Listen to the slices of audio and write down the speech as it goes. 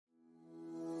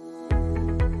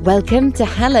Welcome to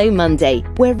Hello Monday,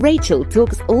 where Rachel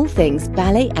talks all things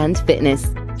ballet and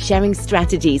fitness, sharing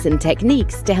strategies and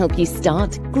techniques to help you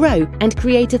start, grow, and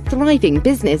create a thriving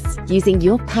business using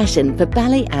your passion for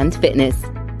ballet and fitness.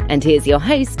 And here's your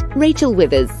host, Rachel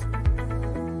Withers.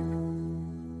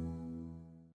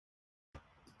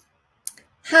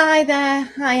 Hi there.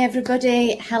 Hi,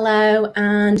 everybody. Hello,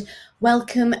 and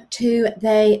welcome to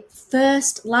the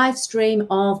first live stream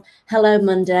of Hello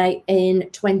Monday in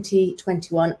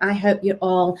 2021. I hope you're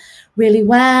all really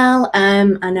well. I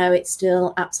know it's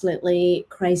still absolutely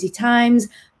crazy times,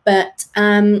 but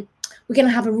we're going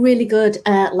to have a really good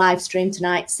live stream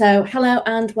tonight. So hello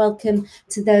and welcome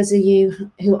to those of you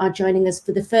who are joining us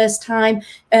for the first time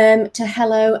to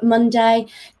Hello Monday.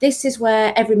 This is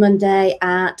where every Monday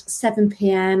at 7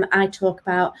 p.m. I talk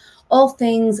about all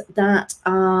things that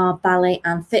are ballet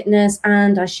and fitness,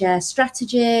 and I share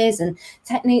strategies and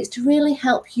techniques to really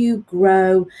help you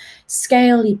grow,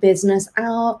 scale your business,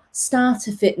 or start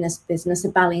a fitness business, a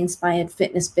ballet-inspired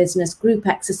fitness business, group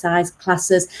exercise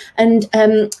classes, and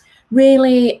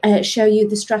really show you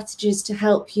the strategies to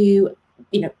help you,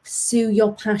 pursue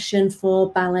your passion for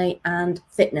ballet and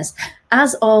fitness.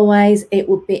 As always, it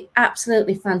would be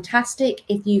absolutely fantastic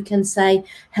if you can say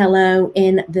hello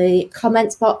in the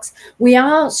comments box. We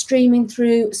are streaming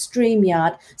through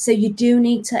StreamYard, so you do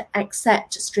need to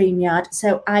accept StreamYard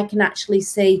so I can actually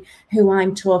see who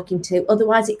I'm talking to.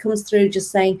 Otherwise, it comes through just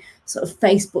saying sort of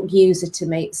Facebook user to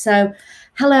me. So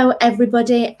hello,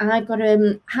 everybody. I've got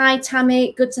hi,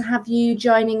 Tammy. Good to have you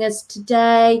joining us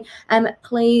today.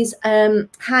 Please,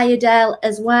 hi, Adele,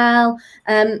 as well.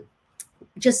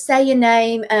 Just say your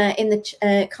name in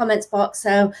the comments box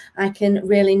so I can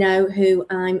really know who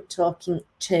I'm talking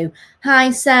to.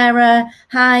 Hi, Sarah.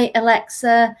 Hi,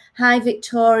 Alexa. Hi,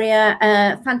 Victoria.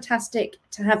 Fantastic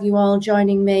to have you all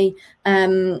joining me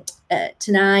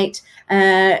tonight.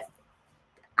 Hi,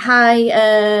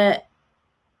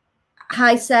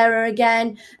 Sarah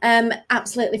again.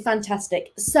 Absolutely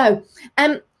fantastic. So,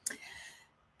 as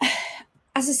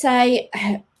I say,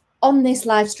 on this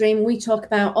live stream, we talk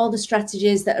about all the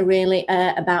strategies that are really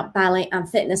about ballet and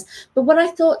fitness. But what I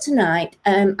thought tonight,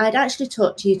 I'd actually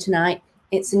talk to you tonight.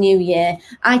 It's a new year.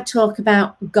 I talk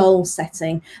about goal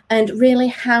setting and really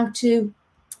how to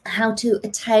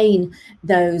attain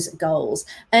those goals.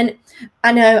 And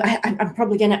I know I'm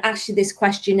probably going to ask you this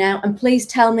question now, and please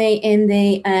tell me in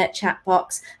the chat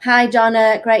box. Hi,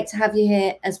 Donna. Great to have you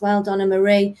here as well, Donna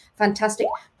Marie. Fantastic.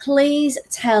 Please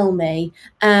tell me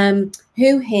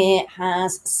who here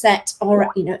has set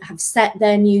or have set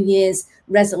their New Year's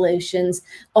resolutions,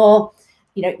 or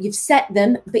you've set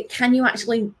them, but can you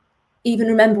actually even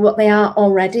remember what they are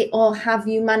already, or have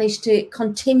you managed to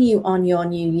continue on your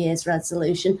New Year's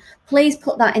resolution? Please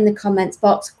put that in the comments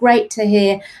box. Great to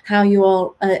hear how you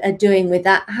all are doing with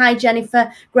that. Hi,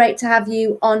 Jennifer. Great to have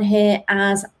you on here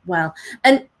as well.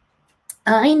 And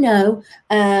I know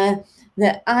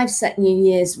that I've set New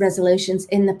Year's resolutions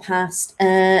in the past,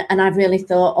 and I've really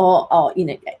thought,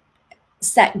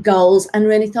 set goals and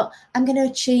really thought, I'm going to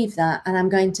achieve that and I'm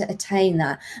going to attain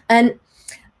that. And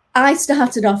I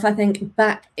started off, I think,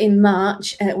 back in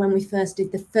March when we first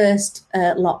did the first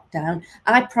lockdown.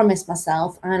 I promised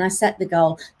myself and I set the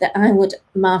goal that I would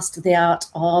master the art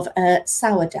of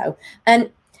sourdough.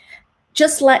 And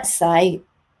just let's say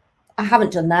I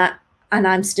haven't done that and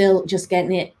I'm still just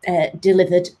getting it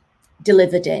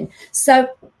delivered in. So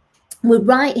we're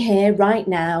right here, right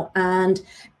now, and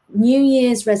New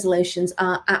Year's resolutions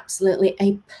are absolutely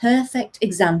a perfect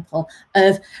example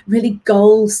of really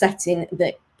goal setting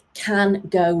that can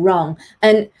go wrong,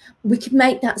 and we can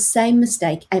make that same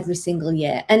mistake every single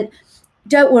year. And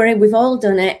don't worry, we've all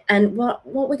done it. And what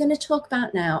we're going to talk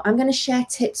about now, I'm going to share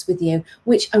tips with you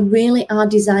which are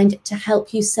designed to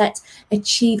help you set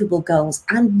achievable goals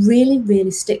and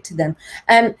really stick to them.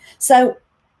 So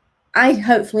I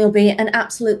hopefully will be an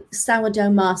absolute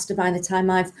sourdough master by the time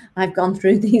I've gone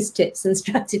through these tips and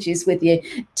strategies with you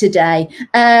today.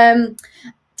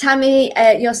 Tammy,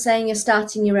 you're saying you're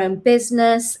starting your own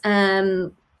business.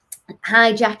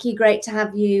 Hi, Jackie. Great to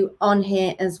have you on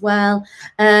here as well.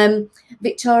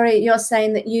 Victoria, you're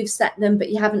saying that you've set them,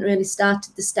 but you haven't really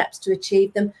started the steps to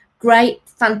achieve them. Great.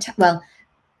 Fantastic. Well,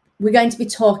 we're going to be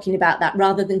talking about that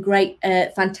rather than great,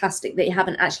 fantastic that you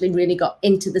haven't actually really got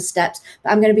into the steps.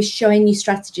 But I'm going to be showing you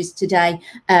strategies today,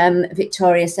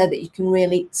 Victoria, so that you can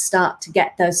really start to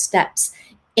get those steps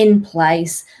in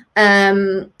place.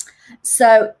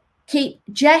 So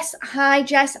Jess, hi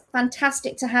Jess,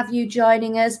 fantastic to have you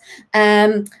joining us.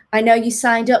 I know you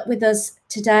signed up with us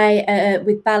today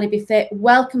with Bally Fit.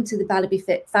 Welcome to the Bally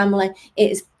Fit family.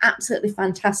 It is absolutely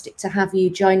fantastic to have you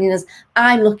joining us.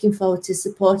 I'm looking forward to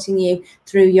supporting you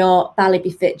through your Bally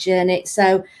Fit journey.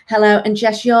 So hello, and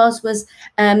Jess, yours was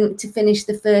to finish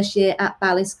the first year at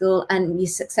Bally School, and you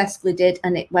successfully did,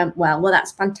 and it went well. Well,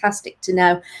 that's fantastic to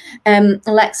know.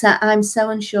 Alexa, I'm so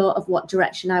unsure of what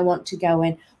direction I want to go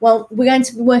in. Well, we're going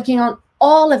to be working on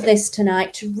all of this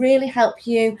tonight to really help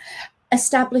you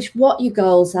establish what your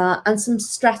goals are and some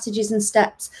strategies and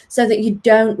steps so that you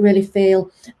don't really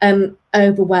feel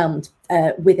overwhelmed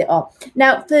with it all.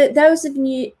 Now, for those of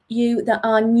you that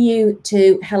are new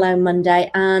to Hello Monday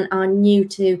and are new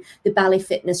to the Bally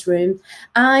Fitness Room,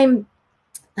 I'm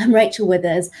Rachel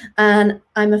Withers, and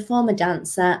I'm a former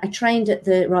dancer. I trained at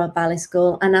the Royal Ballet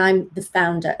School, and I'm the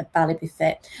founder of Bally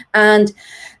Fit. And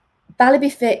Bally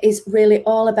Fit is really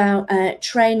all about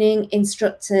training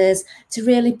instructors to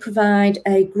really provide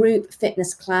a group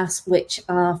fitness class which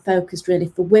are focused really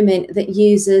for women, that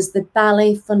uses the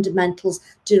ballet fundamentals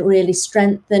to really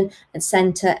strengthen and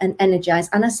centre and energise.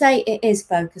 And I say it is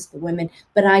focused for women,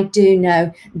 but I do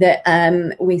know that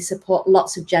we support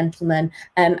lots of gentlemen,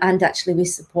 and actually we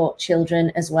support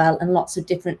children as well, and lots of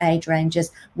different age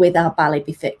ranges with our Bally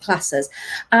Fit classes.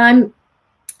 I'm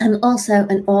also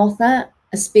an author,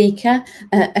 a speaker,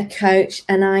 a coach,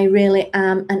 and I really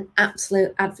am an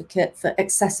absolute advocate for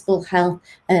accessible health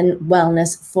and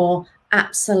wellness for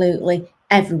absolutely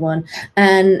everyone.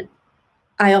 And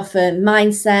I offer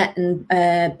mindset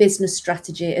and business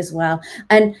strategy as well.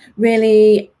 And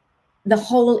really, the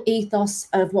whole ethos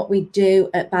of what we do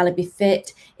at Bally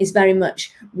Fit is very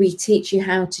much, we teach you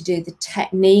how to do the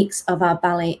techniques of our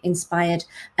ballet inspired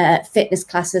fitness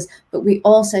classes, but we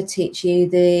also teach you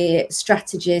the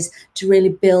strategies to really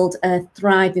build a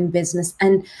thriving business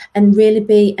and really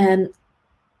be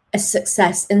a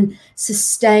success and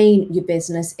sustain your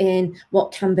business in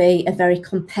what can be a very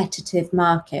competitive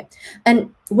market.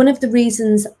 And one of the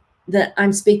reasons that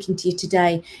I'm speaking to you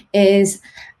today is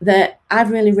that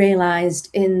I've really realized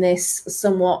in this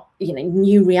somewhat,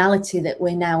 new reality that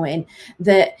we're now in,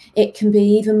 that it can be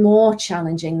even more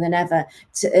challenging than ever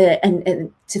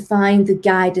to find the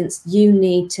guidance you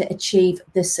need to achieve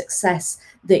the success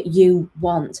that you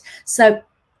want. So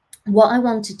what I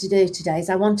wanted to do today is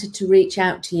I wanted to reach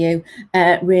out to you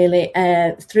really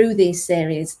through these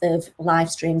series of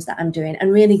live streams that I'm doing,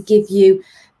 and really give you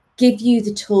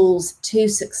the tools to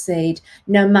succeed,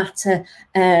 no matter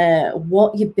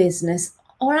what your business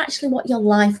or actually what your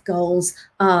life goals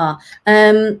are.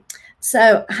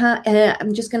 So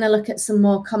I'm just going to look at some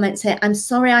more comments here. I'm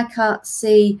sorry I can't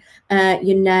see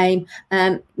your name.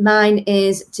 Mine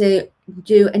is to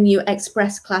do a new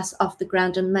express class off the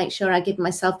ground and make sure I give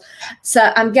myself.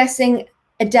 So I'm guessing,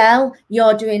 Adele,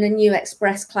 you're doing a new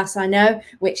express class, I know,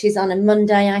 which is on a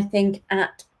Monday, I think,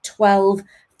 at 12:30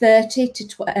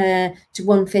 to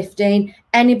 1:15.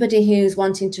 Anybody who's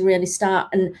wanting to really start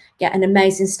and get an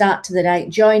amazing start to the day,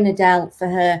 join Adele for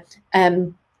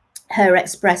her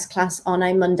express class on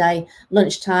a Monday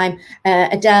lunchtime.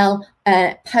 Adele,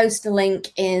 post a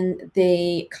link in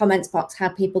the comments box how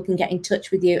people can get in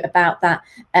touch with you about that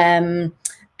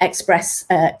express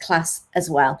class as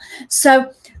well.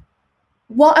 So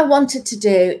what I wanted to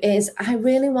do is I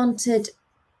really wanted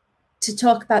to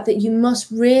talk about that you must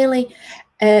really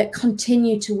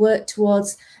continue to work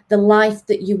towards the life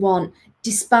that you want,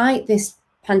 despite this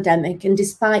pandemic and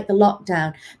despite the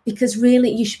lockdown, because really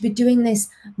you should be doing this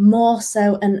more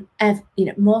so than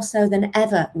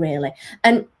ever, really.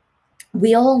 And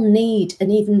we all need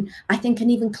an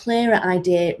even clearer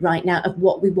idea right now of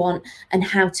what we want and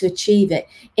how to achieve it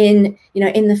in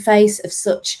the face of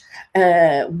such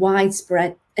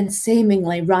widespread and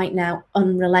seemingly right now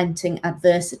unrelenting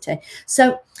adversity.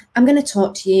 So I'm going to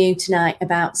talk to you tonight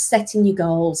about setting your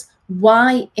goals,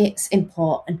 why it's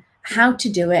important, how to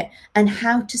do it, and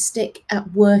how to stick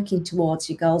at working towards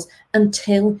your goals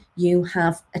until you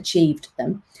have achieved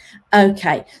them.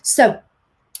 Okay, so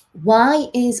why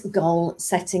is goal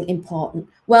setting important?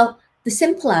 Well, the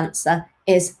simple answer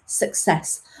is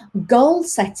success. Goal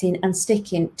setting and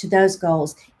sticking to those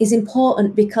goals is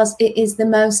important because it is the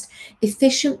most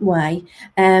efficient way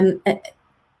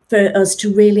for us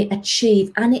to really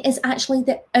achieve, and it is actually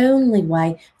the only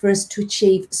way for us to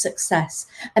achieve success.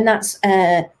 And that's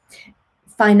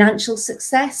financial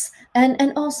success,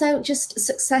 and also just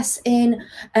success in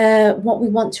what we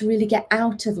want to really get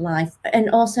out of life, and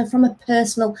also from a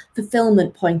personal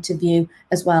fulfillment point of view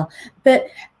as well. But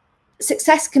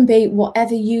success can be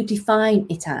whatever you define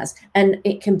it as, and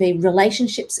it can be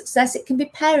relationship success, it can be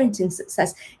parenting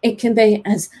success, it can be,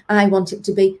 as I want it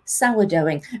to be,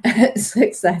 sourdoughing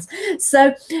success.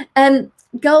 So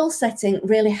goal setting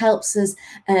really helps us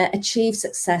achieve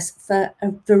success for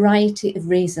a variety of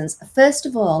reasons. First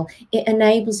of all, it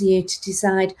enables you to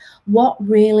decide what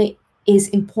really is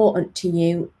important to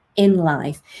you in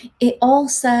life. It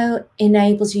also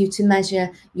enables you to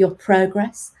measure your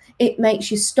progress. It makes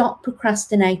you stop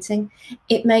procrastinating.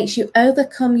 It makes you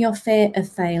overcome your fear of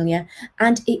failure,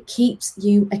 and it keeps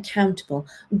you accountable.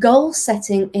 Goal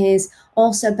setting is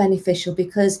also beneficial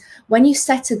because when you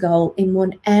set a goal in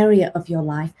one area of your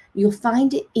life, you'll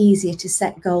find it easier to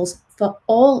set goals for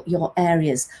all your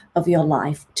areas of your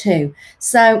life too.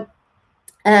 So,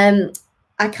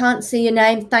 I can't see your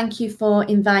name. Thank you for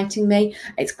inviting me.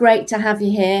 It's great to have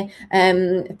you here.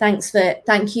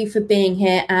 Thank you for being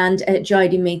here and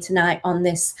joining me tonight on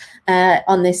this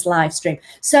live stream.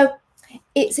 So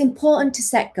it's important to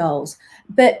set goals,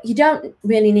 but you don't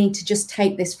really need to just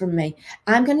take this from me.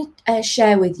 I'm going to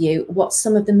share with you what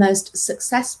some of the most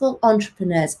successful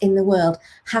entrepreneurs in the world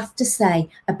have to say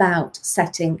about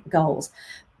setting goals.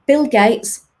 Bill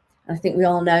Gates, I think we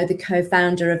all know, the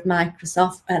co-founder of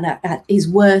Microsoft, and is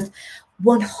worth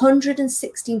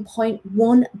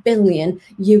 $116.1 billion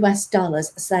US,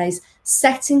 says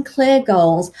setting clear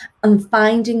goals and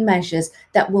finding measures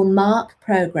that will mark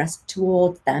progress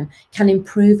toward them can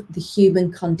improve the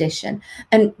human condition.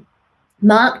 And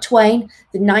Mark Twain,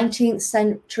 the 19th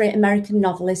century American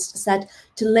novelist, said,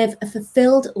 "To live a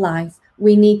fulfilled life,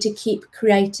 we need to keep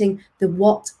creating the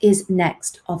what is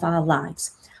next of our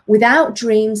lives. Without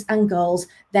dreams and goals,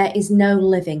 there is no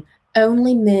living,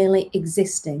 only merely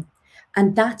existing.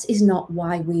 And that is not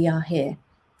why we are here."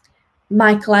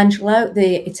 Michelangelo,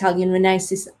 the Italian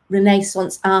Renaissance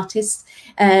artist,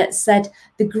 said,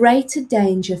 "The greater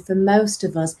danger for most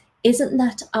of us isn't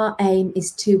that our aim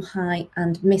is too high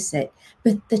and miss it,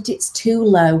 but that it's too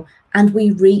low and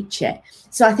we reach it."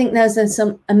 So I think those are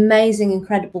some amazing,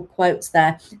 incredible quotes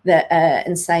there that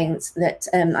and sayings that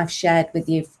I've shared with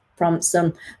you from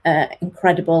some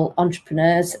incredible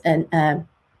entrepreneurs and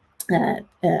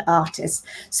artists.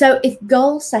 So if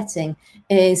goal setting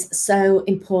is so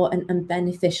important and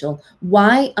beneficial,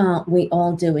 why aren't we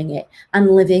all doing it and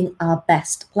living our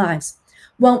best lives?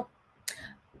 Well,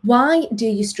 why do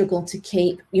you struggle to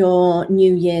keep your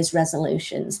New Year's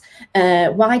resolutions?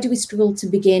 Why do we struggle to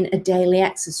begin a daily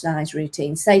exercise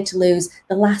routine, say to lose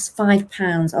the last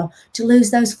 £5 or to lose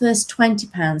those first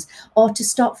 £20 or to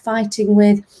stop fighting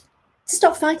with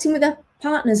our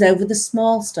partners over the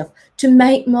small stuff, to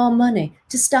make more money,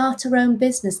 to start our own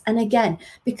business? And again,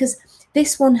 because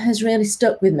this one has really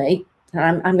stuck with me,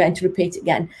 and I'm going to repeat it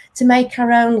again, to make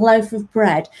our own loaf of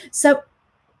bread. So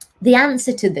the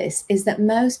answer to this is that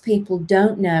most people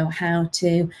don't know how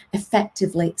to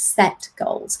effectively set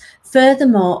goals.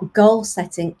 Furthermore, goal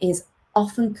setting is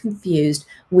often confused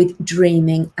with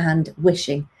dreaming and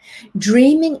wishing.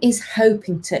 Dreaming is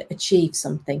hoping to achieve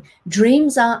something.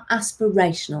 Dreams are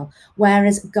aspirational,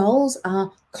 whereas goals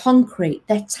are concrete,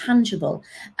 they're tangible,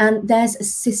 and there's a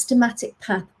systematic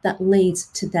path that leads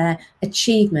to their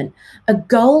achievement. A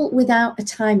goal without a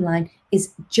timeline is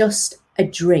just a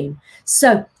dream.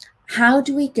 So how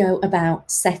do we go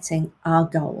about setting our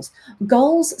goals?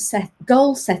 Goal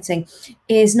setting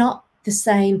is not the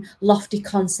same lofty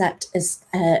concept as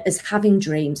having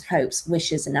dreams, hopes,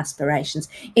 wishes, and aspirations.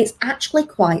 It's actually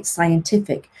quite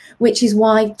scientific, which is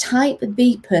why type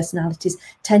B personalities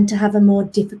tend to have a more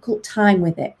difficult time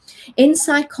with it. In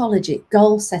psychology,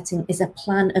 goal setting is a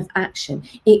plan of action.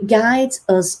 It guides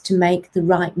us to make the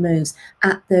right moves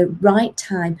at the right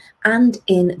time and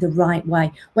in the right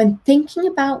way. When thinking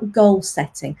about goal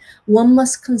setting, one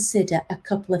must consider a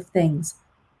couple of things.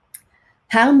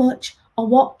 How much or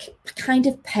what kind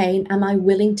of pain am I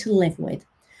willing to live with?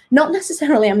 Not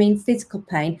necessarily, I mean, physical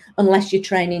pain, unless you're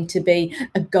training to be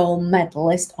a gold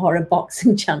medalist or a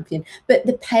boxing champion, but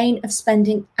the pain of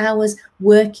spending hours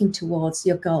working towards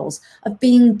your goals, of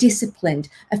being disciplined,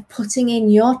 of putting in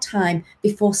your time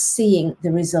before seeing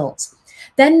the results.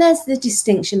 Then there's the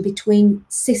distinction between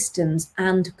systems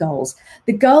and goals.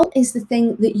 The goal is the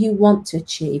thing that you want to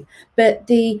achieve, but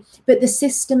the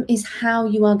system is how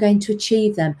you are going to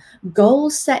achieve them.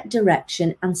 Goals set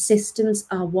direction and systems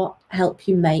are what help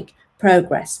you make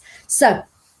progress. So,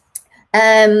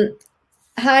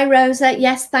 hi Rosa.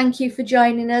 Yes, thank you for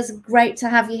joining us. Great to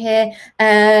have you here.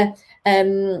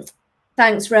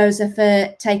 Thanks, Rosa,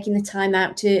 for taking the time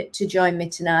out to join me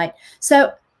tonight.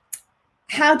 So,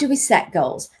 how do we set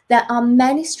goals? There are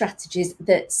many strategies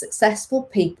that successful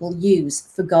people use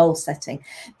for goal setting.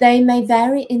 They may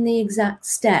vary in the exact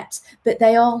steps, but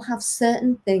they all have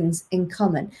certain things in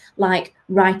common, like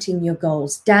writing your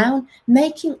goals down,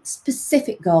 making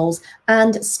specific goals,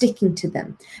 and sticking to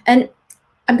them. And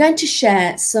I'm going to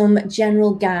share some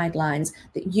general guidelines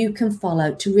that you can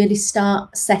follow to really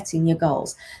start setting your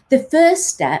goals. The first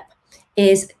step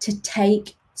is to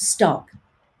take stock.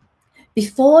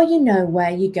 Before you know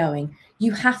where you're going,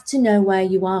 you have to know where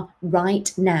you are right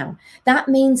now. That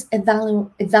means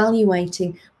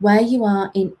evaluating where you are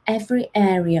in every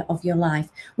area of your life,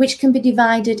 which can be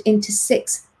divided into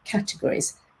 6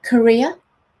 categories: career,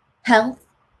 health,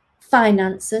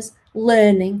 finances,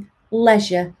 learning,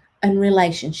 leisure, and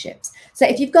relationships. So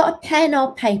if you've got a pen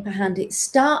or paper handy,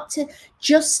 start to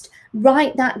just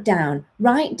write that down.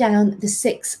 Write down the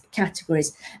 6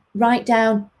 categories. Write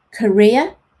down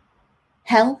career,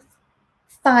 health,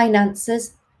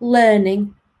 finances,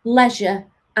 learning, leisure,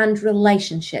 and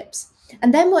relationships.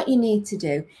 And then what you need to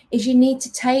do is you need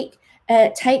to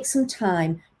take some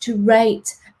time to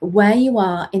rate where you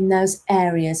are in those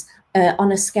areas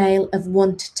on a scale of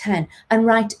 1 to 10, and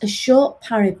write a short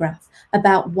paragraph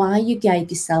about why you gave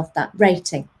yourself that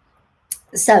rating.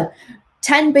 So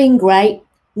 10 being great,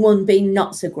 1 being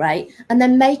not so great, and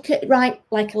then make it write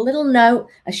like a little note,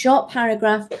 a short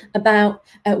paragraph about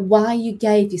why you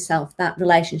gave yourself that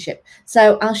relationship.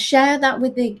 So I'll share that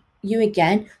with you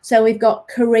again. So we've got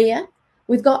career,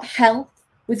 we've got health,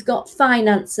 we've got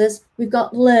finances, we've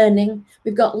got learning,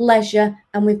 we've got leisure,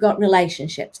 and we've got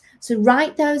relationships. So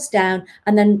write those down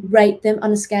and then rate them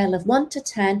on a scale of 1 to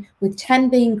 10, with 10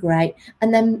 being great,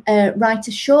 and then write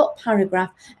a short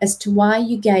paragraph as to why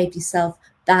you gave yourself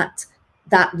that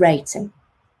rating.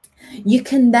 You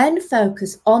can then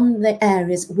focus on the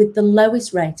areas with the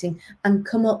lowest rating and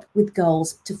come up with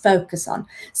goals to focus on.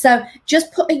 So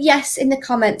just put a yes in the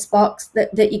comments box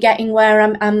that you're getting where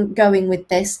I'm going with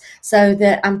this, so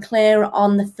that I'm clear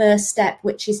on the first step,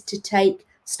 which is to take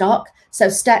stock. So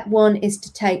step 1 is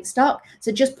to take stock.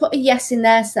 So just put a yes in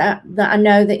there so that I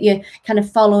know that you're kind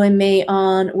of following me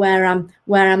on where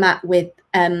I'm at with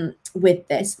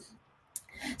this.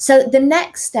 So the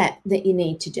next step that you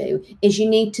need to do is you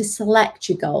need to select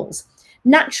your goals.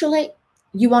 Naturally,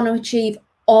 you want to achieve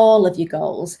all of your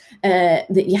goals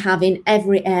that you have in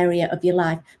every area of your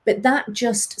life, but that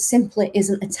just simply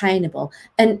isn't attainable,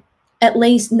 and at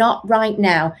least not right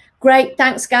now. Great,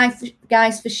 thanks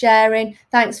guys for sharing.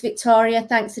 Thanks Victoria,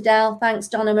 thanks Adele, thanks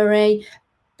Donna Marie,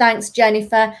 thanks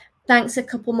Jennifer, thanks a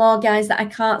couple more guys that I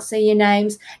can't see your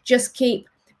names. Just keep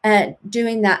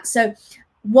doing that. So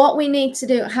what we need to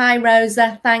do, hi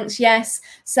Rosa, thanks, yes.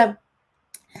 So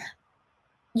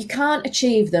you can't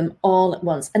achieve them all at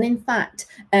once. And in fact,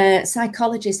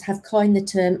 psychologists have coined the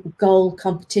term goal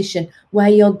competition, where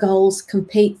your goals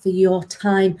compete for your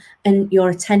time and your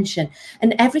attention.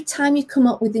 And every time you come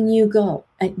up with a new goal,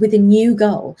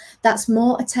 that's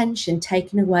more attention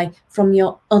taken away from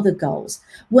your other goals.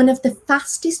 One of the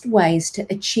fastest ways to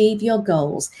achieve your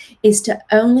goals is to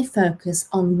only focus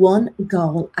on one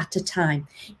goal at a time.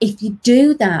 If you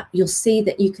do that, you'll see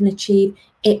that you can achieve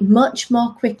it much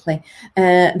more quickly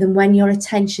than when your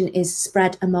attention is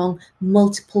spread among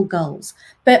multiple goals.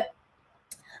 But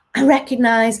I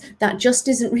recognize that just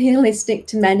isn't realistic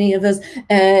to many of us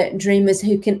dreamers,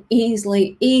 who can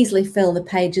easily fill the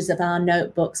pages of our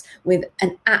notebooks with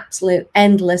an absolute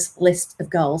endless list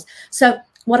of goals. So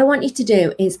what I want you to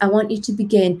do is I want you to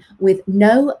begin with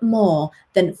no more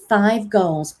than 5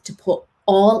 goals to put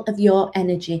all of your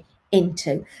energy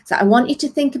into. So I want you to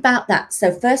think about that.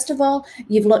 So first of all,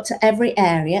 you've looked at every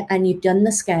area and you've done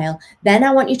the scale. Then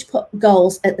I want you to put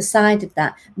goals at the side of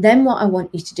that. Then what I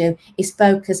want you to do is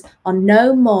focus on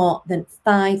no more than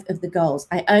 5 of the goals.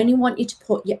 I only want you to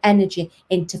put your energy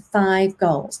into 5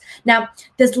 goals. Now,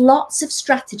 there's lots of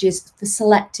strategies for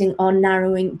selecting or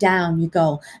narrowing down your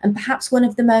goal, and perhaps one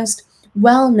of the most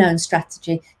well-known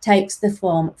strategy takes the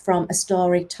form from a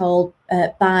story told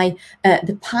by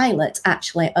the pilot,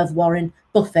 actually, of Warren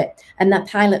Buffett, and that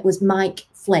pilot was Mike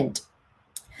Flint.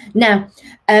 Now,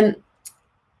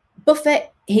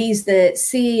 Buffett, he's the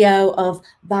CEO of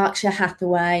Berkshire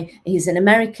Hathaway. He's an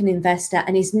American investor,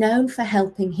 and he's known for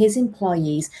helping his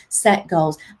employees set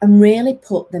goals and really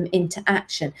put them into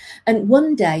action. And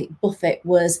one day, Buffett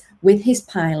was with his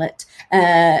pilot,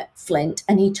 Flint,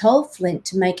 and he told Flint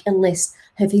to make a list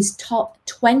of his top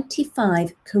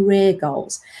 25 career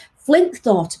goals. Flint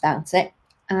thought about it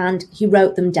and he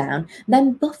wrote them down.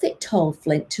 Then Buffett told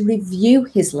Flint to review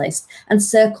his list and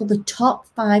circle the top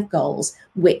 5 goals,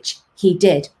 which he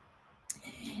did.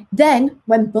 Then,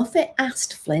 when Buffett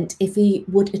asked Flint if he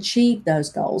would achieve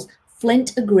those goals,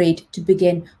 Flint agreed to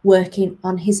begin working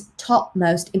on his top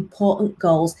most important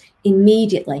goals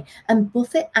immediately. And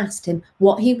Buffett asked him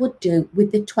what he would do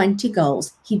with the 20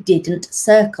 goals he didn't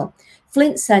circle.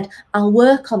 Flint said, "I'll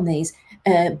work on these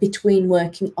between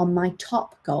working on my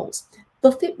top goals."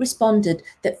 Buffett responded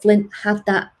that Flint had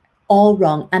that all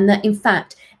wrong, and that in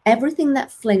fact, everything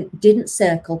that Flint didn't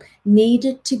circle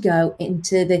needed to go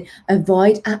into the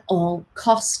avoid at all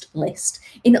cost list.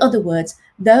 In other words,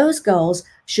 those goals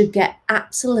should get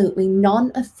absolutely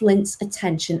none of Flint's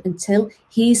attention until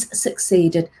he's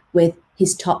succeeded with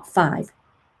his top 5.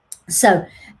 So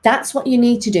that's what you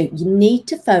need to do. You need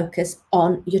to focus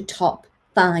on your top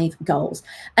 5 goals.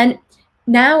 And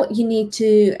now you need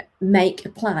to make a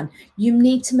plan. You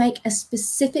need to make a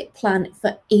specific plan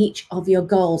for each of your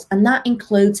goals. And that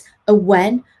includes a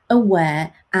when, a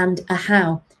where, and a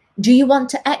how. Do you want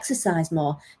to exercise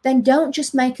more? Then don't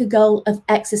just make a goal of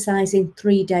exercising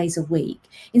 3 days a week.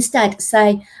 Instead,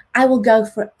 say, I will go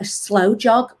for a slow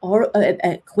jog or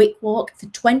a quick walk for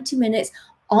 20 minutes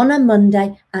on a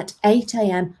Monday at 8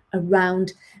 a.m.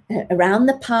 around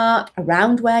the park,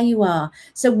 around where you are.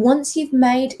 So once you've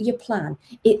made your plan,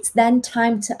 it's then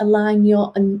time to align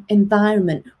your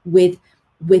environment with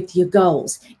your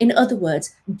goals. In other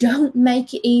words, don't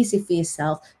make it easy for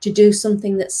yourself to do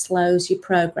something that slows your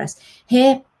progress.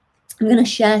 Here, I'm going to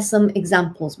share some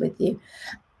examples with you.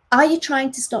 Are you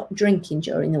trying to stop drinking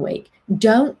during the week?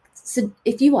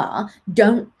 If you are,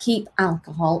 don't keep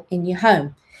alcohol in your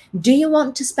home. Do you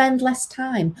want to spend less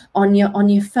time on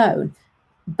your phone?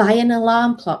 Buy an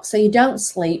alarm clock so you don't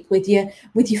sleep with your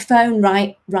phone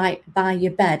right by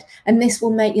your bed, and this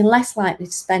will make you less likely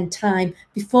to spend time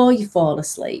before you fall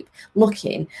asleep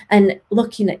looking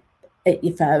at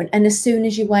your phone, and as soon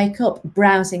as you wake up,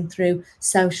 browsing through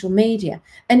social media.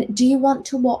 And do you want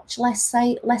to watch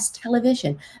less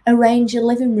television? Arrange your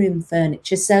living room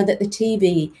furniture so that the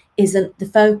TV isn't the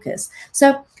focus.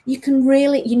 So you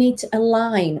need to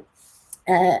align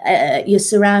your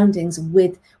surroundings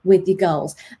with your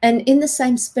goals. And in the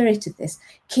same spirit of this,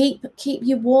 keep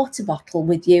your water bottle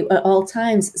with you at all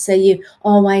times, so you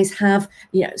always have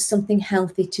something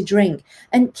healthy to drink.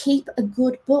 And keep a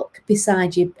good book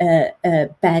beside your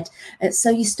bed, so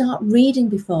you start reading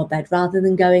before bed rather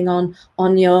than going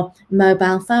on your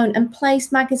mobile phone. And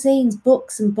place magazines,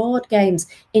 books and board games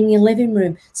in your living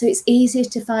room, so it's easier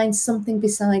to find something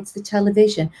besides the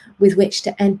television with which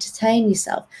to entertain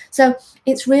yourself. So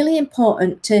it's really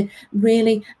important to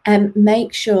really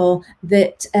make sure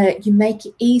that you make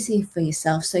it easier for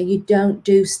yourself, so you don't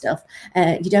do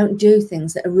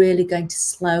things that are really going to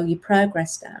slow your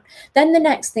progress down. Then the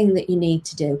next thing that you need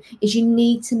to do is you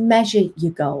need to measure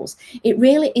your goals. It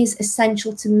really is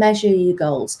essential to measure your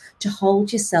goals to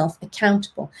hold yourself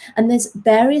accountable. And there's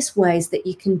various ways that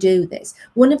you can do this.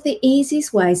 One of the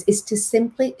easiest ways is to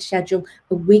simply schedule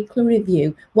a weekly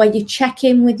review where you check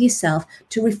in with yourself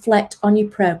to reflect on your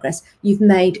progress you've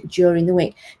made during the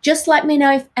week. Just let me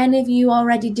know if any of you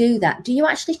already do that. Do you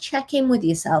actually check in with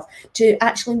yourself to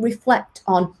actually reflect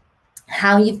on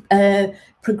how you've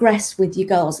progressed with your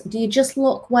goals? Do you just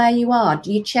look where you are?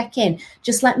 Do you check in?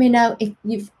 Just let me know if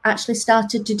you've actually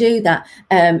started to do that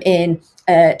in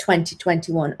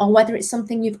 2021, or whether it's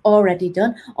something you've already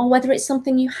done, or whether it's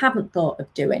something you haven't thought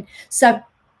of doing. So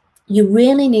you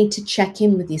really need to check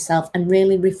in with yourself and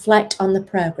really reflect on the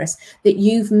progress that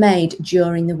you've made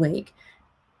during the week.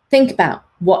 Think about,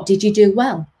 what did you do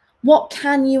well? What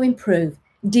can you improve?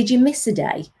 Did you miss a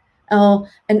day?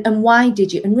 And why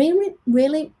did you? And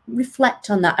really reflect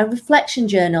on that. A reflection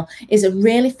journal is a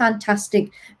really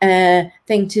fantastic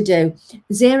thing to do.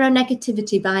 Zero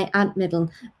Negativity by Ant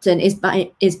Middleton is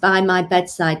by my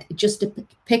bedside, just to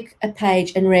pick a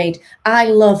page and read. I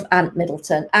love Ant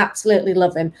Middleton, absolutely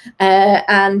love him.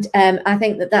 And I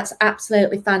think that's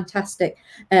absolutely fantastic.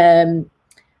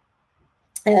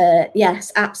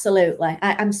 Yes, absolutely.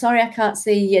 I'm sorry I can't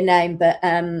see your name, but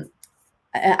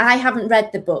I haven't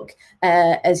read the book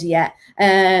as yet.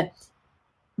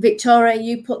 Victoria,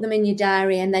 you put them in your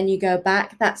diary and then you go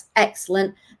back. That's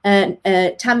excellent.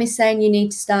 Tammy's saying you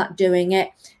need to start doing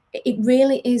it. It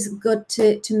really is good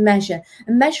to measure,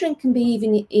 and measuring can be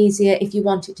even easier if you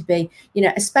want it to be,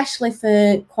 especially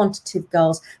for quantitative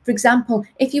goals. For example,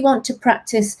 if you want to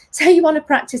practice, say you want to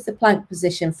practice the plank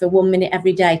position for 1 minute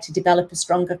every day to develop a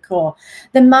stronger core,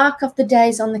 then mark off the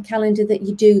days on the calendar that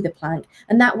you do the plank.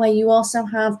 And that way you also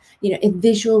have, a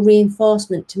visual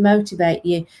reinforcement to motivate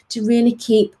you to really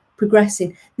keep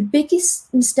progressing. The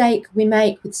biggest mistake we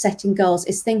make with setting goals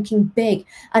is thinking big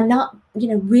and not,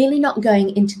 really not going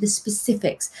into the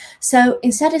specifics. So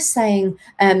instead of saying,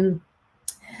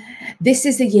 This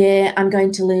is the year I'm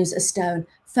going to lose a stone.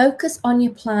 Focus on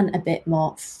your plan a bit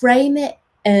more. Frame it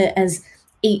as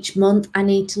each month I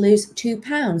need to lose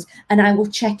 £2, and I will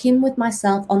check in with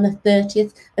myself on the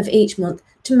 30th of each month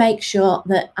to make sure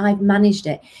that I've managed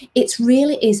it. It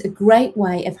really is a great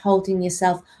way of holding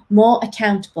yourself more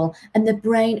accountable, and the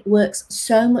brain works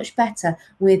so much better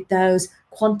with those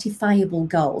quantifiable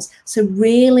goals. So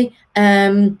really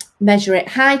measure it.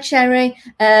 Hi, Cherry.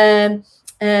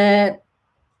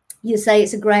 You say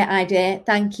it's a great idea.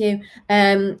 Thank you.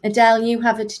 Adele, you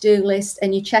have a to-do list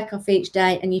and you check off each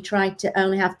day and you try to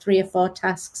only have 3 or 4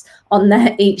 tasks on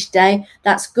there each day.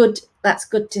 That's good. That's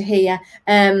good to hear.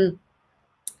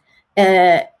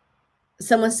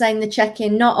 Someone's saying the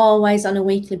check-in, not always on a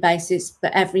weekly basis,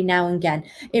 but every now and again.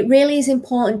 It really is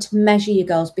important to measure your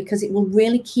goals because it will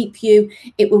really keep you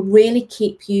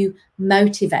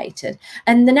motivated.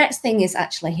 And the next thing is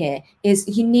actually here is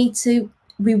you need to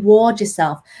reward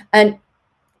yourself. And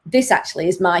this actually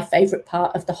is my favorite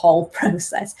part of the whole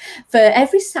process. For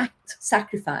every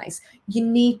sacrifice, you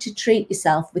need to treat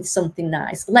yourself with something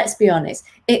nice. Let's be honest.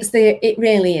 It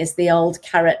really is the old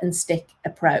carrot and stick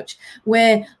approach.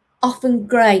 We're often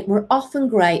great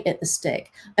at the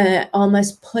stick,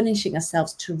 almost punishing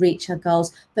ourselves to reach our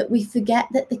goals, but we forget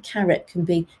that the carrot can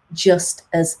be just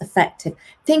as effective.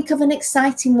 Think of an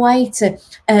exciting way to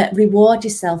reward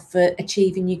yourself for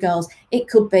achieving your goals. It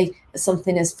could be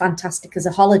something as fantastic as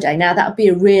a holiday. Now, that would be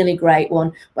a really great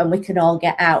one when we can all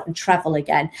get out and travel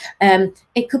again.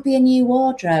 It could be a new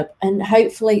wardrobe, and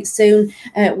hopefully soon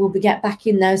we'll get back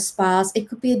in those spas. It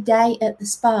could be a day at the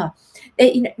spa.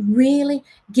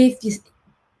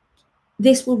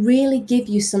 This will really give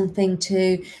you something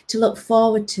to look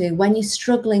forward to when you're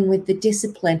struggling with the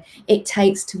discipline it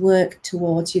takes to work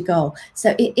towards your goal.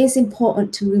 So it is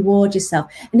important to reward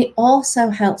yourself, and it also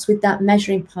helps with that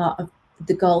measuring part of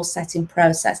the goal setting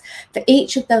process. For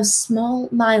each of those small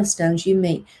milestones you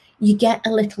meet, you get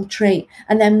a little treat,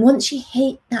 and then once you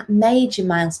hit that major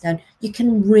milestone, you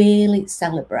can really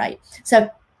celebrate. So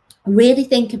really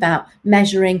think about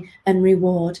measuring and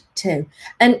reward too.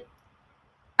 And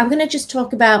I'm going to just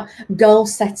talk about goal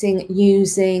setting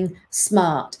using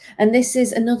SMART. And this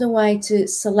is another way to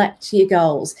select your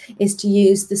goals, is to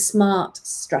use the SMART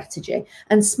strategy.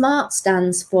 And SMART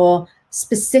stands for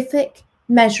specific,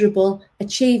 measurable,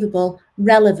 achievable,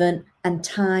 relevant, and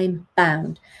time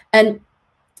bound. And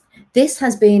this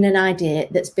has been an idea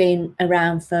that's been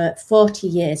around for 40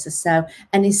 years or so,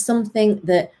 and is something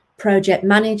that project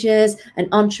managers and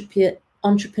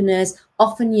entrepreneurs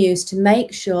often use to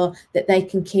make sure that they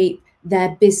can keep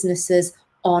their businesses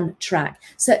on track.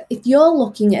 So if you're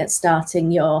looking at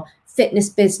starting your fitness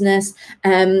business,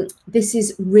 this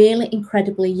is really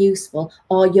incredibly useful,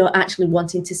 or you're actually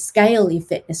wanting to scale your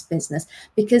fitness business,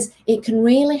 because it can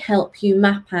really help you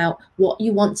map out what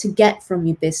you want to get from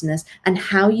your business and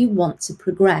how you want to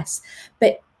progress.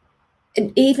 But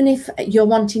even if you're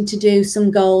wanting to do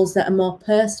some goals that are more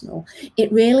personal, it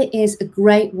really is a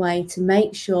great way to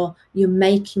make sure you're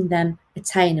making them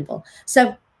attainable.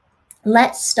 So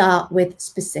let's start with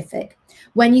specific.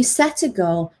 When you set a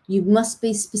goal, you must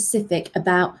be specific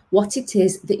about what it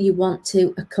is that you want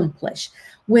to accomplish.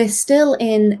 We're still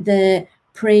in the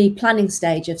pre-planning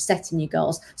stage of setting your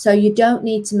goals, so you don't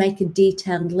need to make a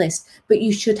detailed list, but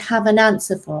you should have an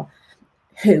answer for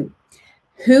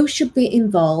who should be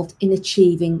involved in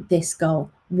achieving this goal?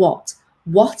 What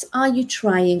are you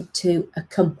trying to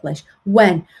accomplish?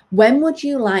 When would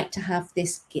you like to have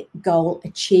this goal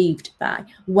achieved by?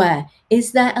 Where?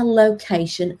 Is there a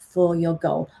location for your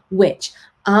goal? Which?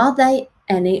 Are there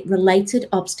any related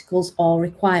obstacles or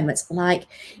requirements? Like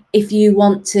if you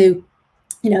want to,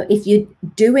 if you're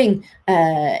doing,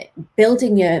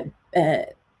 building your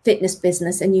fitness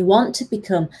business and you want to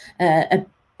become a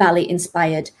ballet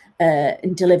inspired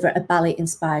and deliver a ballet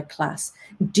inspired class,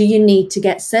 do you need to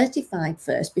get certified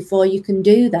first before you can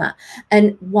do that?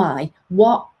 And why?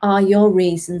 What are your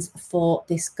reasons for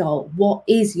this goal? What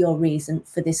is your reason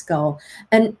for this goal?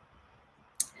 And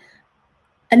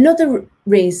another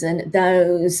reason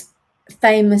those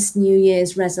famous New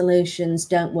Year's resolutions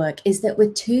don't work is that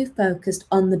we're too focused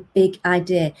on the big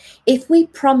idea. If we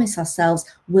promise ourselves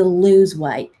we'll lose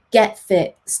weight, get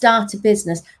fit, start a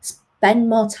business, spend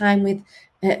more time with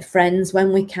friends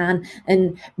when we can,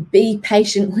 and be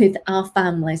patient with our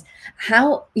families,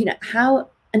 how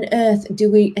on earth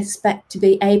do we expect to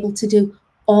be able to do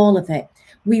all of it?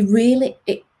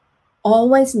 It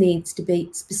always needs to be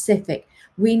specific.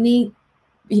 We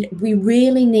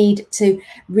really need to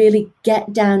really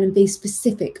get down and be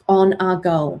specific on our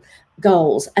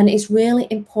goals, and it's really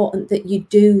important that you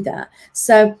do that.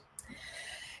 So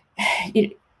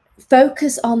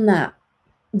focus on that.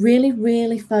 Really,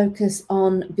 really focus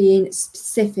on being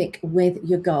specific with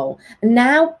your goal. And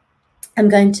now I'm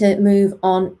going to move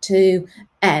on to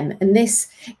M, and this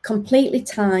completely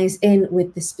ties in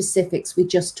with the specifics we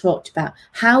just talked about.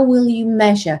 How will you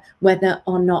measure whether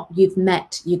or not you've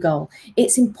met your goal?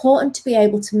 It's important to be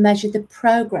able to measure the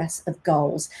progress of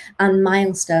goals and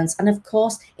milestones. And of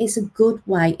course, it's a good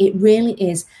way. It really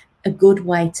is a good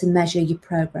way to measure your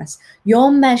progress. Your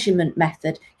measurement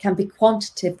method can be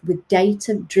quantitative with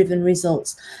data-driven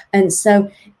results. And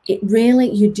so it really,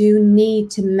 you do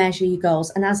need to measure your goals.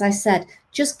 And as I said,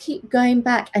 just keep going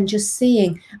back and just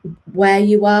seeing where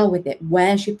you are with it.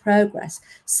 Where's your progress?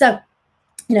 So,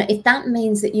 if that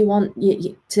means that you want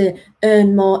to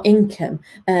earn more income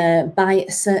by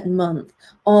a certain month,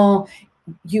 or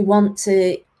you want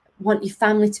your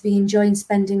family to be enjoying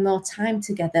spending more time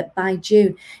together by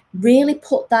June, really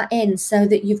put that in so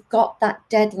that you've got that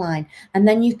deadline, and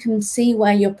then you can see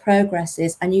where your progress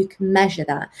is and you can measure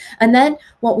that. And then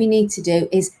what we need to do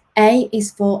is A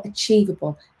is for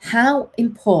achievable. How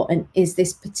important is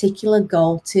this particular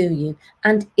goal to you,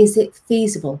 and is it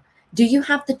feasible? Do you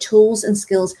have the tools and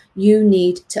skills you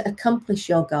need to accomplish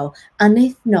your goal? And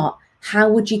if not, how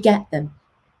would you get them?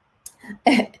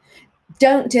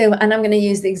 Don't do, and I'm going to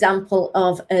use the example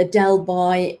of a Del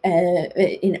Boy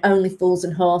in Only Fools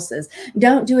and Horses.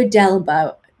 Don't do a Del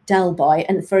Boy,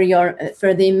 and for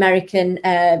the American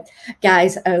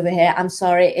guys over here, I'm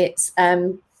sorry, it's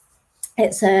a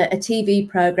TV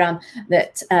program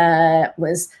that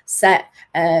was set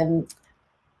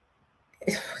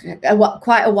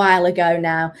quite a while ago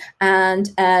now,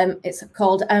 and it's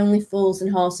called Only Fools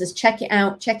and Horses. Check it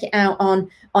out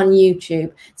on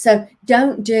YouTube. So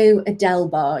don't do a Del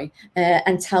Boy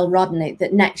and tell Rodney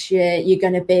that next year you're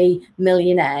going to be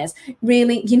millionaires.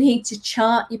 Really, you need to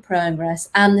chart your progress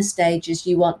and the stages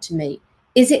you want to meet.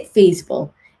 Is it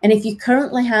feasible? And if you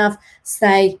currently have,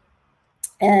 say,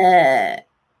 5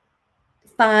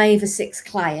 or 6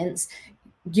 clients,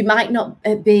 you might not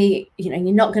be, you're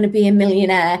not going to be a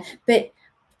millionaire, but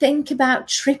think about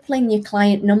tripling your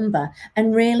client number,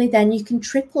 and really then you can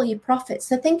triple your profits.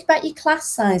 So think about your class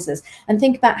sizes and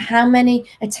think about how many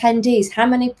attendees, how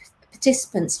many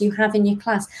participants you have in your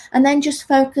class, and then just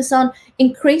focus on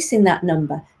increasing that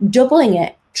number, doubling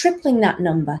it, tripling that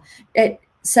number.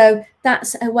 So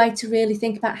that's a way to really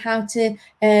think about how to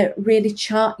really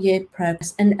chart your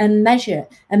progress and measure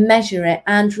it,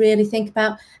 and really think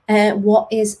about what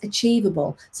is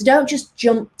achievable. So don't just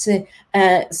jump to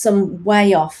some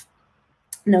way off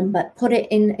number. Put it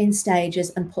in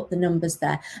stages and put the numbers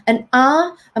there. And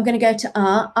R, I'm going to go to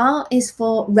R. R is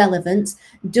for relevance.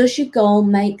 Does your goal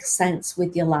make sense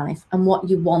with your life and what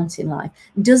you want in life?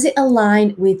 Does it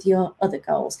align with your other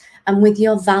goals and with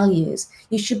your values?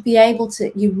 You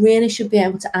really should be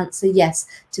able to answer yes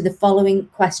to the following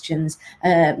questions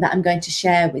that I'm going to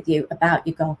share with you about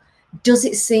your goal. Does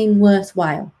it seem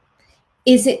worthwhile?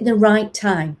 Is it the right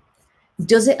time?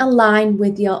 Does it align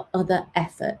with your other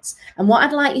efforts? And what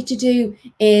I'd like you to do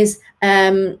is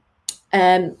I'd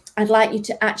like you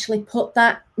to actually put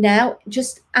that now.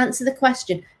 Just answer the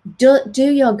question. Do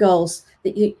your goals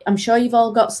I'm sure you've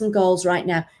all got some goals right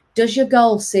now. Does your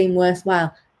goal seem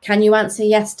worthwhile? Can you answer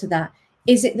yes to that?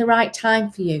 Is it the right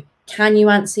time for you? Can you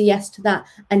answer yes to that?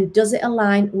 And does it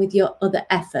align with your other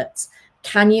efforts?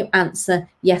 Can you answer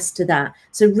yes to that?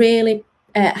 So really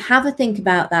have a think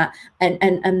about that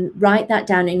and write that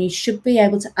down, and you should be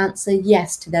able to answer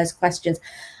yes to those questions.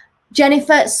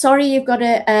 Jennifer, sorry, you've got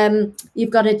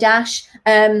a dash.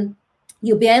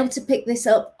 You'll be able to pick this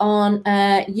up on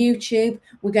YouTube.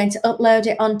 We're going to upload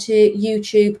it onto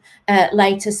YouTube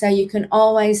later, so you can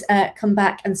always come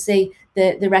back and see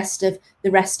the rest of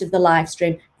the live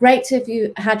stream. Great to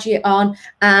have had you on,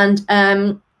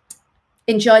 and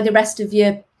enjoy the rest of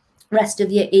your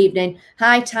evening.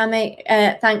 Hi Tammy,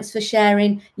 thanks for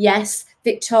sharing. Yes.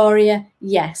 Victoria,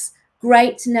 yes.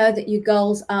 Great to know that your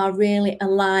goals are really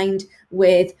aligned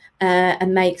with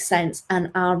and make sense and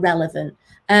are relevant.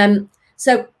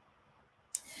 So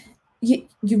you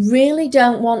really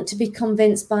don't want to be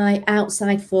convinced by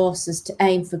outside forces to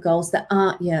aim for goals that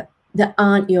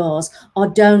aren't yours, or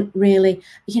don't really,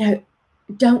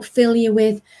 don't fill you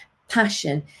with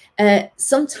passion.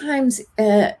 Sometimes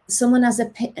someone has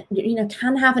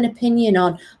can have an opinion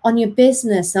on your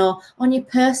business or on your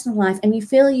personal life, and you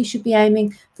feel you should be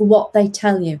aiming for what they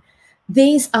tell you.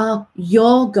 These are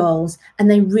your goals, and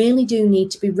they really do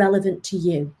need to be relevant to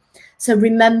you. So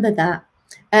remember that.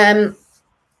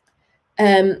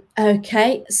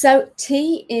 Okay, so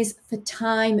T is for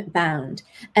time bound.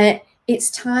 it's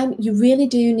time. You really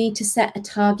do need to set a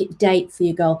target date for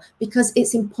your goal, because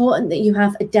it's important that you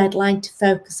have a deadline to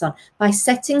focus on. By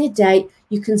setting a date,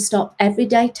 you can stop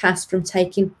everyday tasks from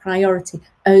taking priority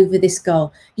over this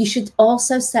goal. You should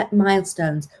also set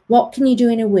milestones. What can you do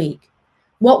in a week?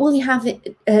 What will you have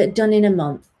done in a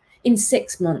month, in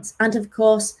 6 months? And of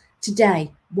course,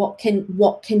 today, what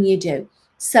can you do?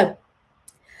 So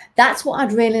that's what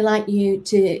I'd really like you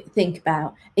to think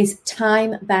about, is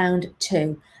time bound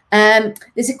too.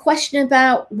 There's a question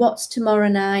about what's tomorrow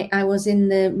night. I was in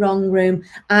the wrong room.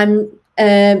 I'm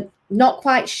not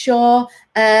quite sure.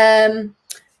 I'll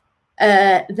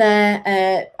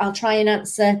try and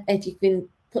answer. If you can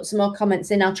put some more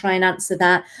comments in, I'll try and answer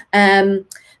that.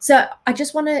 So I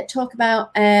just want to talk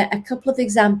about a couple of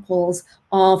examples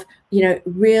of,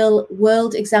 real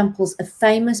world examples of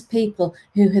famous people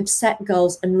who have set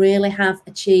goals and really have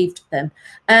achieved them.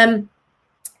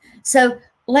 So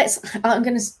I'm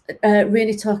going to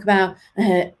really talk about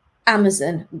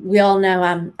Amazon. We all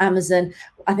know Amazon.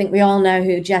 I think we all know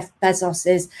who Jeff Bezos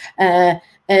is.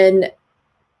 And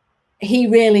he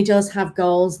really does have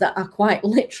goals that are quite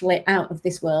literally out of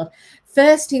this world.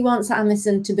 First, he wants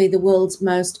Amazon to be the world's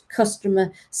most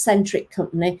customer-centric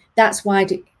company. That's why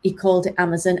he called it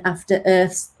Amazon, after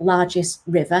Earth's largest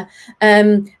river.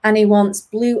 And he wants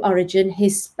Blue Origin,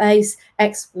 his space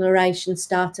exploration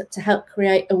startup, to help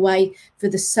create a way for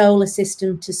the solar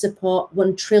system to support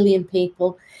 1 trillion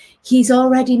people. He's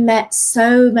already met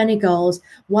so many goals.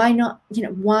 Why not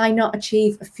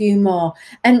achieve a few more?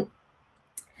 And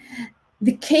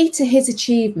the key to his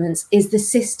achievements is the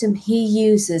system he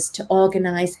uses to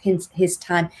organize his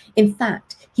time. In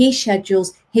fact, he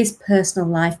schedules his personal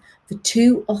life for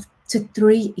 2 to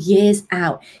 3 years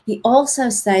out. He also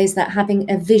says that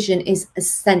having a vision is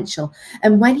essential.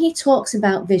 And when he talks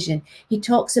about vision, he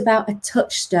talks about a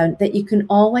touchstone that you can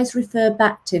always refer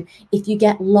back to if you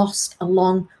get lost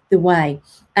along the way.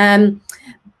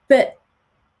 But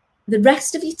the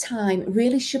rest of your time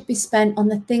really should be spent on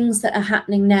the things that are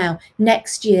happening now,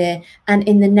 next year, and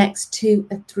in the next 2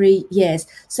 or 3 years.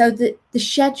 So the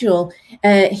schedule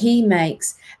he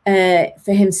makes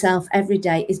for himself every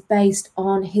day is based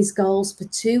on his goals for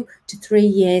 2 to 3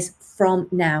 years from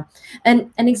now.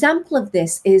 And an example of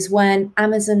this is when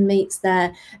Amazon meets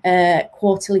their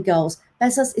quarterly goals.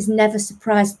 Bezos is never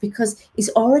surprised, because he's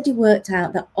already worked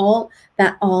out that all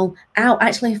out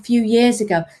actually a few years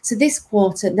ago. So this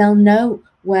quarter, they'll know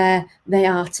where they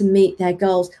are to meet their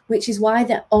goals, which is why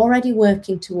they're already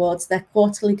working towards their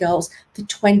quarterly goals for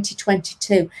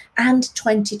 2022 and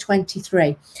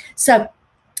 2023. So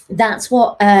that's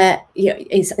what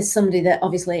is somebody that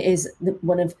obviously is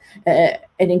one of an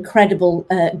incredible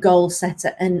goal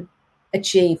setter and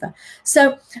achiever.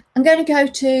 So I'm going to go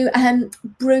to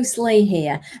Bruce Lee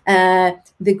here,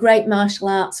 the great martial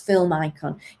arts film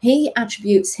icon. He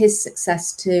attributes his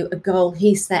success to a goal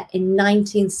he set in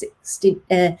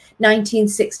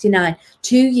 1969,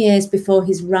 2 years before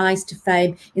his rise to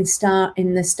fame in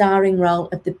the starring role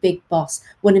of the Big Boss,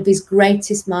 one of his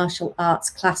greatest martial arts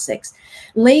classics.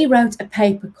 Lee wrote a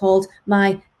paper called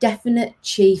My Definite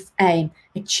Chief Aim.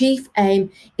 A chief aim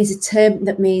is a term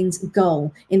that means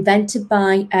goal, invented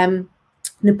by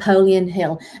Napoleon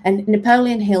Hill. And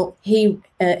Napoleon Hill, Hill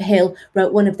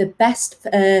wrote one of the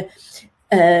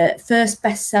first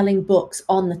best-selling books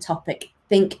on the topic,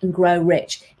 Think and Grow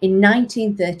Rich. In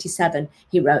 1937,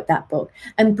 he wrote that book.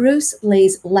 And Bruce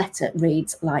Lee's letter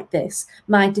reads like this: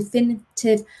 My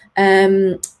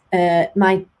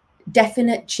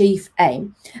definite chief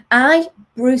aim. I,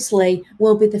 Bruce Lee,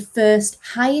 will be the first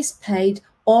highest paid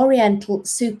Oriental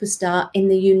superstar in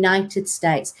the United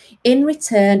States. In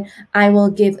return, I will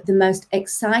give the most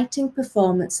exciting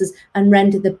performances and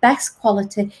render the best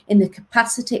quality in the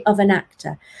capacity of an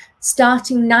actor.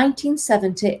 Starting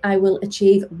 1970, I will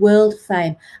achieve world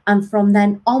fame, and from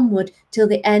then onward till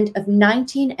the end of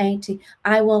 1980,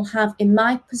 I will have in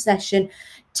my possession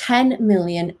 $10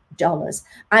 million.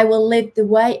 I will live the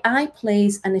way I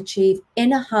please and achieve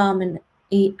inner harmony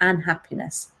and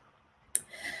happiness.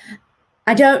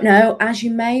 I don't know, as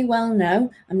you may well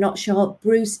know, I'm not sure,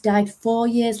 Bruce died 4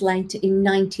 years later in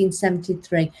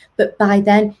 1973, but by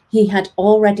then he had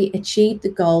already achieved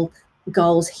the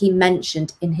goals he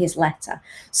mentioned in his letter.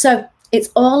 So it's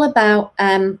all about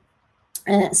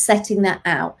setting that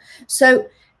out. So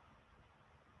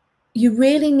you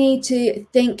really need to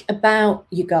think about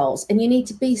your goals, and you need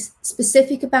to be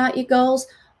specific about your goals.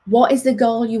 What is the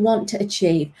goal you want to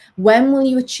achieve? When will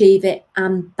you achieve it,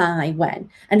 and by when?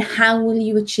 And how will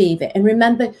you achieve it? And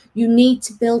remember, you need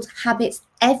to build habits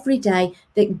every day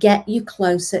that get you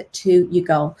closer to your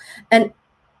goal. And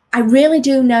I really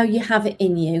do know you have it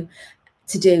in you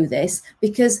to do this,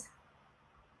 because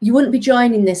you wouldn't be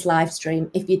joining this live stream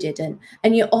if you didn't.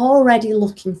 And you're already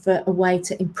looking for a way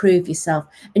to improve yourself.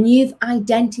 And you've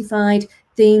identified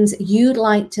themes you'd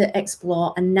like to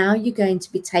explore. And now you're going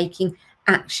to be taking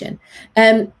action.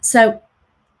 So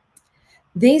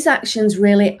these actions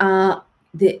really are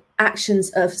the actions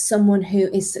of someone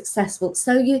who is successful.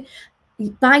 So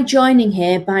by joining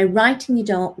here, by writing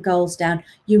your goals down,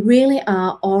 you really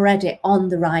are already on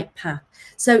the right path.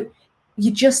 So you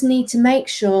just need to make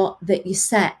sure that you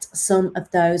set some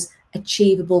of those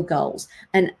achievable goals.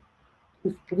 And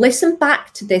listen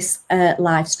back to this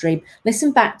live stream,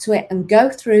 listen back to it and go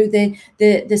through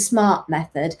the SMART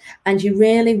method, and you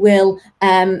really will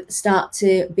start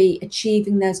to be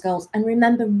achieving those goals. And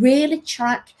remember, really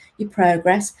track your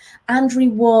progress and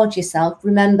reward yourself.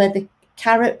 Remember the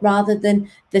carrot rather than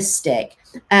the stick.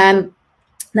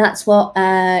 That's what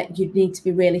you need to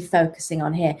be really focusing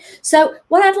on here. So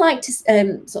what I'd like to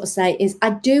sort of say is,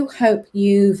 I do hope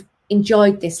you've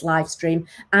enjoyed this live stream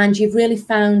and you've really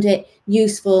found it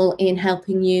useful in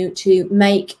helping you to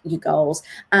make your goals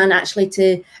and actually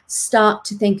to start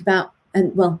to think about,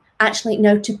 and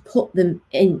to put them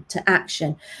into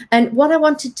action. And what I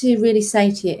wanted to really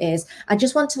say to you is, I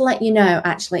just want to let you know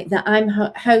actually that I'm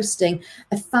hosting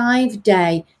a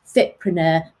 5-day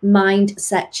Fitpreneur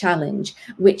Mindset Challenge,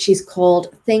 which is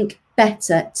called Think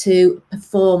Better to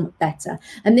Perform Better.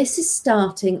 And this is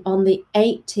starting on the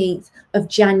 18th of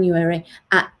January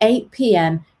at 8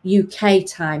 p.m. UK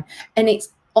time. And it's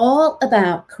all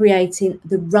about creating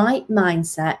the right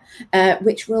mindset,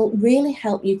 which will really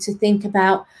help you to think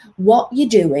about what you're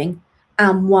doing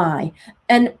and why.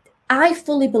 And I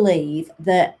fully believe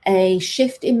that a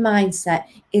shift in mindset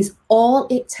is all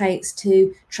it takes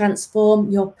to transform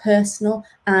your personal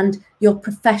and your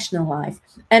professional life.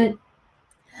 And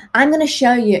I'm going to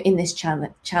show you in this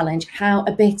challenge how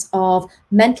a bit of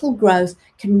mental growth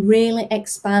can really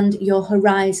expand your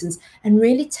horizons and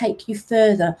really take you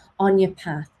further on your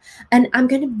path. And I'm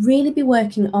going to really be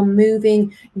working on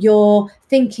moving your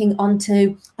thinking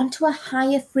onto a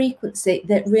higher frequency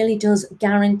that really does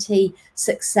guarantee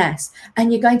success.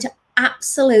 And you're going to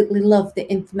absolutely love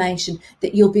the information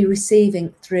that you'll be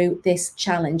receiving through this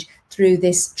challenge, through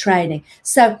this training.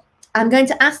 So I'm going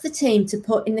to ask the team to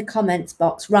put in the comments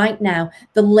box right now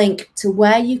the link to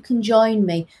where you can join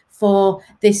me for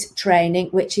this training,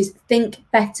 which is Think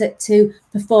Better to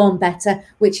Perform Better,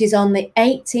 which is on the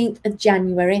 18th of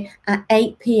January at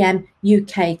 8 p.m.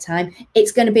 UK time.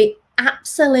 It's going to be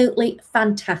absolutely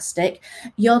fantastic.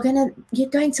 You're going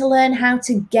to learn how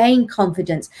to gain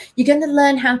confidence. You're going to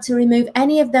learn how to remove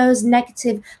any of those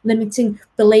negative limiting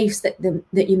beliefs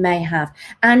that you may have.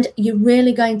 And you're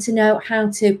really going to know how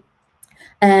to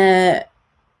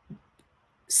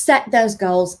set those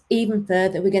goals even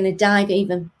further. We're going to dive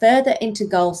even further into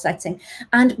goal setting,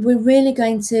 and we're really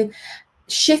going to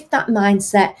shift that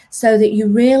mindset so that you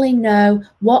really know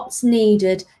what's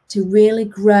needed to really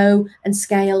grow and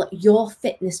scale your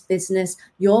fitness business,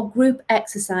 your group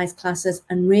exercise classes,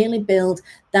 and really build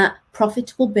that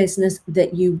profitable business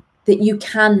that you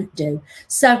can do.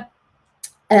 So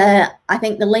I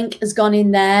think the link has gone in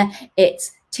there.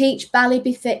 It's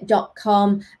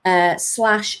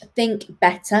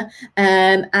teachballybefit.com/thinkbetter.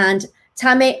 And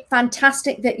Tammy,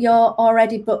 fantastic that you're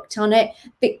already booked on it.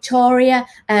 Victoria,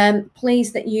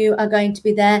 pleased that you are going to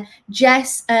be there.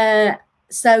 Jess,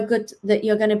 so good that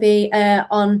you're going to be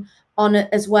on it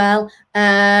as well.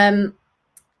 It's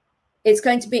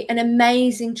going to be an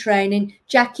amazing training.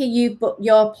 Jackie, you've booked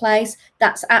your place.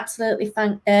 That's absolutely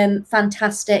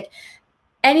fantastic.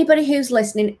 Anybody who's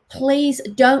listening, please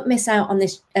don't miss out on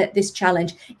this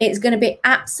challenge. It's going to be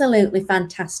absolutely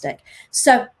fantastic.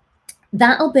 So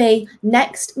that'll be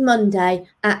next Monday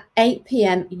at 8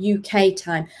 p.m. UK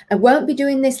time. I won't be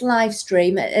doing this live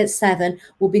stream at 7.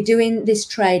 We'll be doing this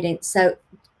training. So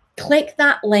click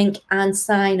that link and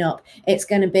sign up. It's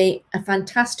going to be a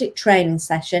fantastic training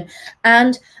session.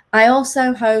 And I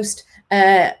also host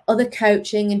other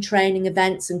coaching and training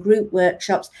events and group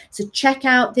workshops. So check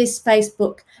out this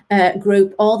Facebook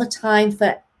group all the time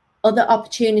for other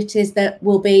opportunities that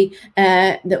will be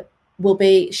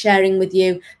sharing with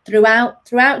you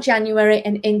throughout January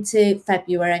and into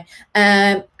February.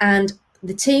 And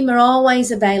the team are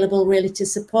always available really to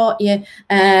support you.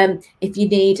 If you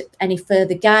need any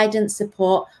further guidance,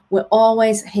 support, we're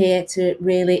always here to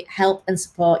really help and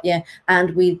support you.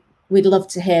 And we'd love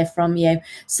to hear from you.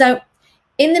 So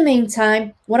in the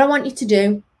meantime, what I want you to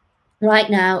do right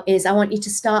now is I want you to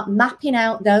start mapping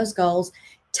out those goals,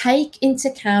 take into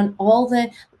account all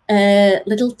the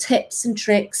little tips and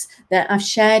tricks that I've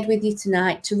shared with you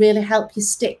tonight to really help you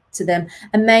stick to them.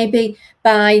 And maybe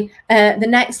by the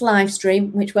next live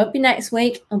stream, which won't be next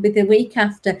week, it'll be the week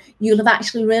after, you'll have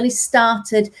actually really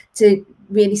started to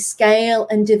really scale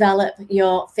and develop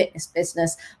your fitness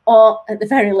business, or at the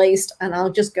very least, and I'll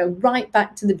just go right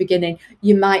back to the beginning,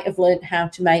 you might have learned how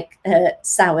to make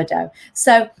sourdough.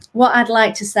 So what I'd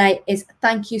like to say is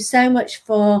thank you so much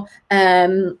for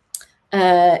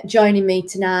joining me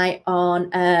tonight on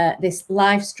this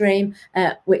live stream,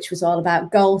 which was all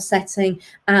about goal setting.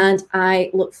 And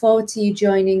I look forward to you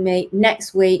joining me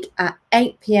next week at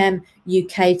 8 p.m.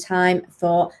 UK time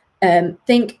for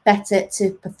Think Better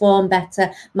to Perform Better,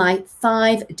 my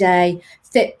 5-day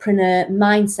Fitpreneur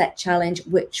Mindset Challenge,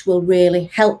 which will really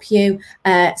help you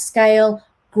scale,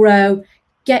 grow,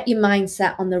 get your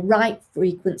mindset on the right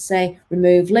frequency,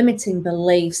 remove limiting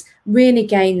beliefs, really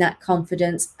gain that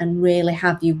confidence, and really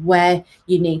have you where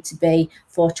you need to be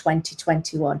for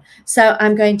 2021. So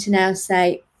I'm going to now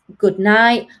say good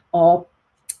night or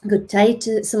good day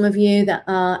to some of you that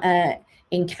are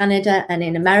in Canada and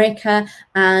in America,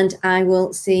 and I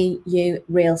will see you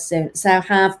real soon. So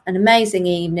have an amazing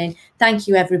evening. Thank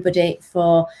you everybody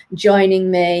for joining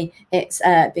me. It's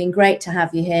been great to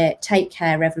have you here. Take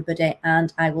care everybody,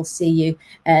 and I will see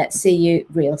you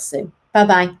real soon.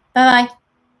 Bye-bye. Bye.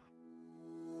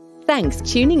 Thanks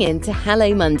tuning in to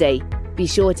Hello Monday. Be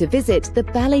sure to visit the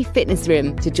Ballet Fitness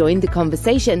Room to join the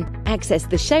conversation, access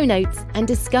the show notes, and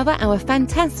discover our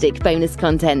fantastic bonus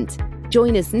content.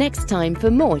 Join us next time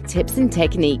for more tips and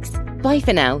techniques. Bye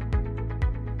for now.